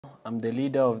I'm the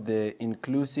leader of the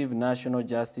Inclusive National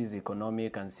Justice,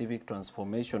 Economic and Civic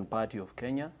Transformation Party of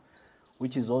Kenya,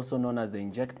 which is also known as the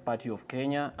Inject Party of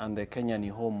Kenya and the Kenya Ni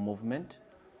Home movement.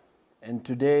 And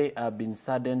today I've been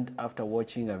saddened after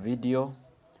watching a video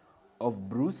of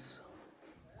Bruce,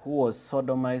 who was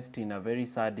sodomized in a very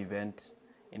sad event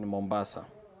in Mombasa.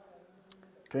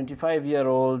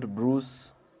 25-year-old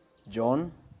Bruce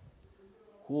John,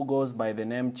 who goes by the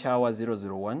name Chawa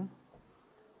 001,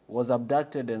 was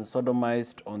abducted and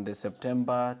sodomized on the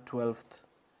September 12th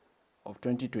of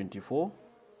 2024.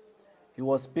 He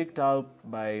was picked up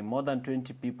by more than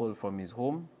 20 people from his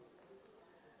home,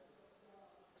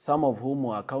 some of whom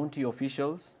were county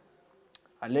officials,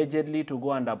 allegedly to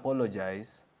go and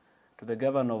apologize to the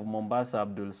governor of Mombasa,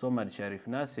 Abdullswamad Sherrif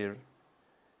Nasir,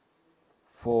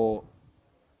 for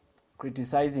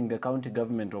criticizing the county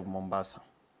government of Mombasa.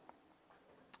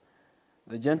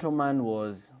 The gentleman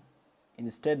was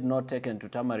instead not taken to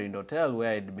Tamarind Hotel,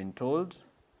 where he'd been told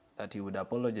that he would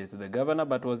apologize to the governor,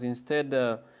 but was instead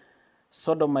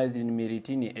sodomized in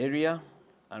Miritini area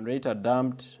and later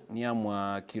dumped near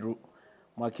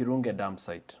Mwakirunge dump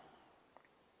site.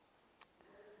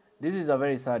 This is a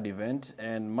very sad event,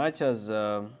 and much as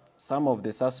some of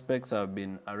the suspects have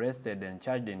been arrested and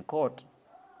charged in court,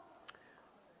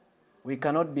 we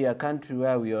cannot be a country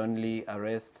where we only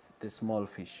arrest the small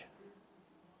fish.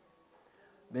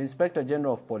 The Inspector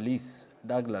General of Police,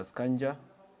 Douglas Kanja,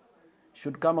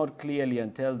 should come out clearly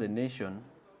and tell the nation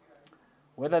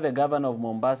whether the governor of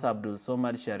Mombasa,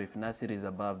 Abdullswamad Sherrif Nasir, is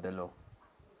above the law.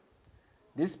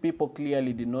 These people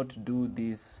clearly did not do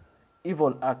this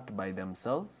evil act by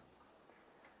themselves.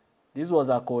 This was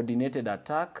a coordinated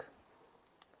attack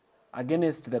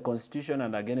against the Constitution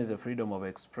and against the freedom of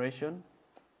expression,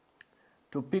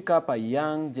 to pick up a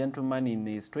young gentleman in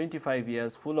his 25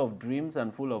 years, full of dreams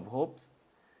and full of hopes,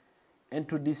 and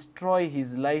to destroy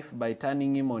his life by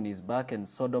turning him on his back and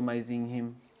sodomizing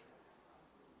him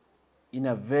in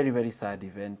a very, very sad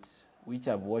event, which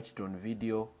I've watched on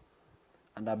video,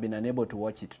 and I've been unable to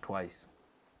watch it twice.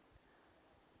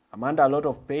 I'm under a lot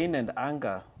of pain and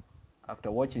anger after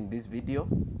watching this video,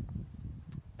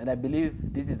 and I believe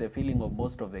this is the feeling of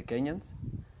most of the Kenyans,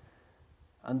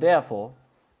 and therefore,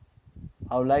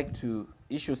 I would like to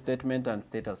issue a statement and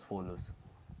state as follows.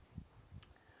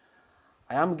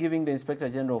 I am giving the Inspector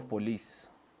General of Police,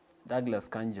 Douglas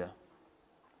Kanja,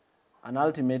 an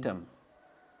ultimatum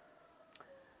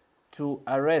to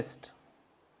arrest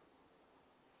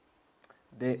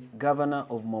the governor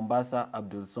of Mombasa,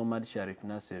 Abdullswamad Sherrif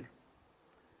Nasir,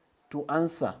 to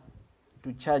answer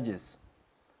to charges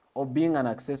of being an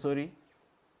accessory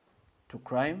to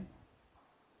crime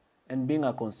and being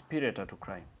a conspirator to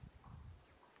crime.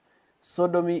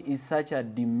 Sodomy is such a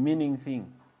demeaning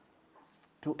thing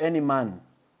to any man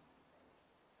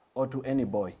or to any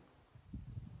boy.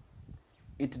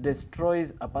 It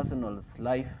destroys a person's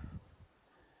life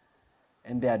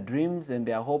and their dreams and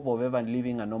their hope of ever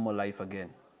living a normal life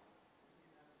again.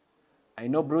 I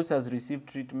know Bruce has received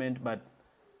treatment, but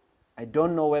I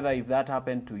don't know whether if that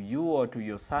happened to you or to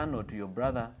your son or to your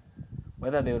brother,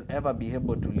 whether they will ever be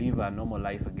able to live a normal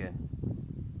life again.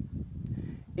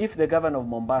 If the governor of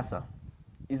Mombasa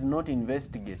is not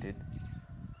investigated,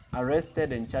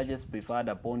 arrested, and charges preferred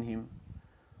upon him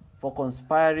for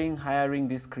conspiring, hiring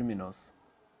these criminals,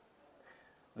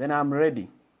 then I'm ready,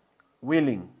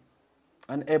 willing,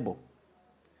 and able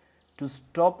to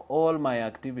stop all my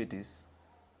activities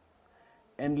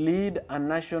and lead a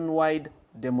nationwide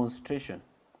demonstration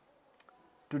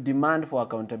to demand for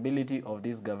accountability of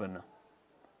this governor.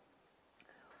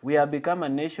 We have become a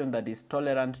nation that is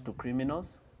tolerant to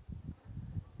criminals,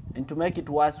 and to make it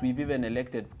worse, we've even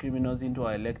elected criminals into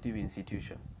our elective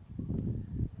institution.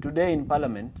 Today in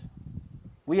Parliament,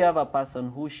 we have a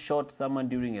person who shot someone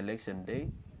during election day.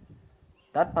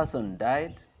 That person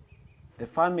died. The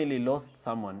family lost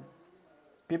someone.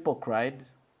 People cried.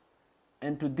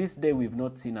 And to this day, we've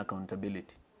not seen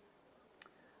accountability.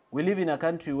 We live in a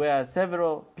country where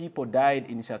several people died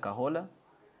in Shakahola.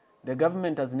 The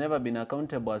government has never been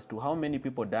accountable as to how many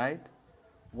people died,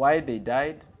 why they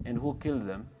died, and who killed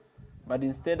them, but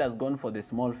instead has gone for the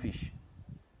small fish.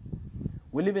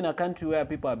 We live in a country where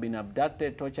people have been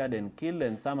abducted, tortured, and killed,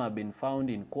 and some have been found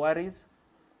in quarries,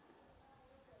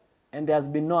 and there has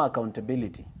been no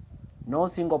accountability. No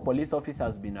single police officer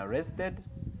has been arrested.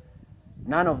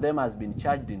 None of them has been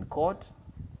charged in court.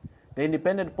 The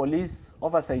Independent Police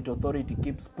Oversight Authority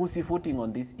keeps pussyfooting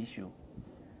on this issue,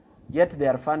 yet they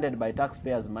are funded by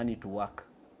taxpayers' money to work.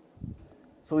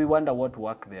 So we wonder what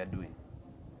work they are doing.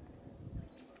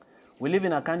 We live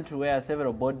in a country where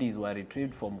several bodies were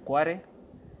retrieved from quarry,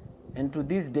 and to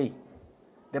this day,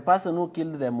 The person who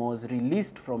killed them was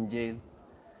released from jail,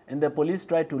 and the police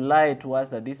tried to lie to us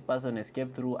that this person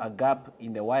escaped through a gap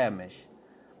in the wire mesh,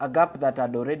 a gap that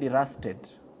had already rusted,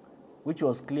 which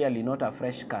was clearly not a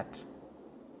fresh cut.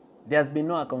 There has been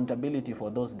no accountability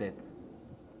for those deaths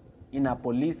in a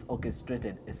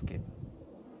police-orchestrated escape.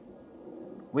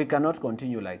 We cannot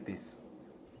continue like this.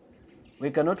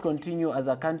 We cannot continue as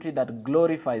a country that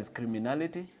glorifies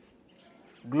criminality,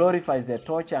 glorifies the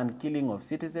torture and killing of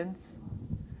citizens,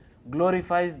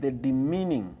 glorifies the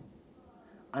demeaning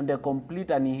and the complete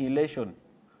annihilation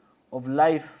of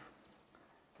life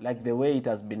like the way it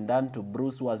has been done to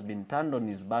Bruce, who has been turned on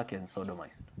his back and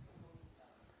sodomized.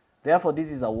 Therefore, this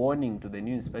is a warning to the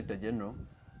new Inspector General.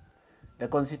 The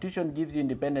Constitution gives you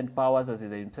independent powers as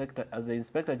the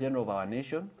Inspector General of our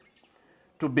nation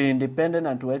to be independent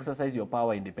and to exercise your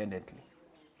power independently.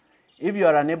 If you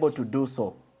are unable to do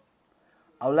so,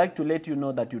 I would like to let you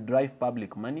know that you drive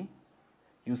public money,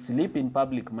 you sleep in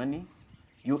public money,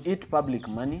 you eat public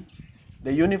money,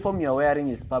 the uniform you are wearing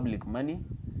is public money,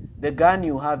 the gun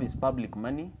you have is public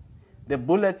money, the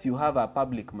bullets you have are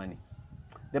public money.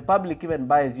 The public even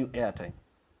buys you airtime.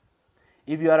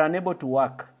 If you are unable to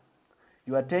work,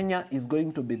 your tenure is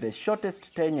going to be the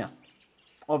shortest tenure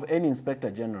of any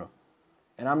Inspector General.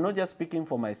 And I'm not just speaking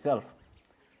for myself,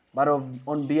 but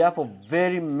on behalf of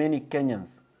very many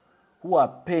Kenyans who are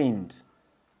pained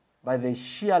by the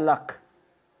sheer lack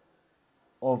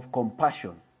of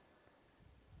compassion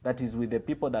that is with the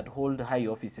people that hold high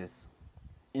offices,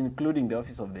 including the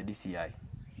office of the DCI.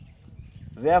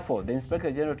 Therefore, the Inspector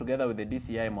General, together with the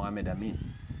DCI, Mohammed Amin,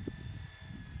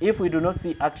 if we do not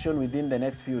see action within the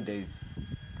next few days,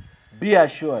 be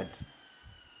assured,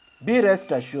 be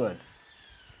rest assured,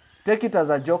 take it as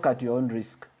a joke at your own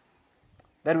risk,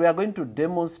 that we are going to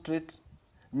demonstrate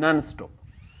non-stop,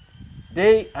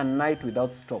 day and night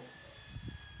without stop,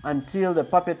 until the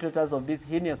perpetrators of this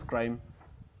heinous crime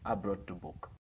are brought to book.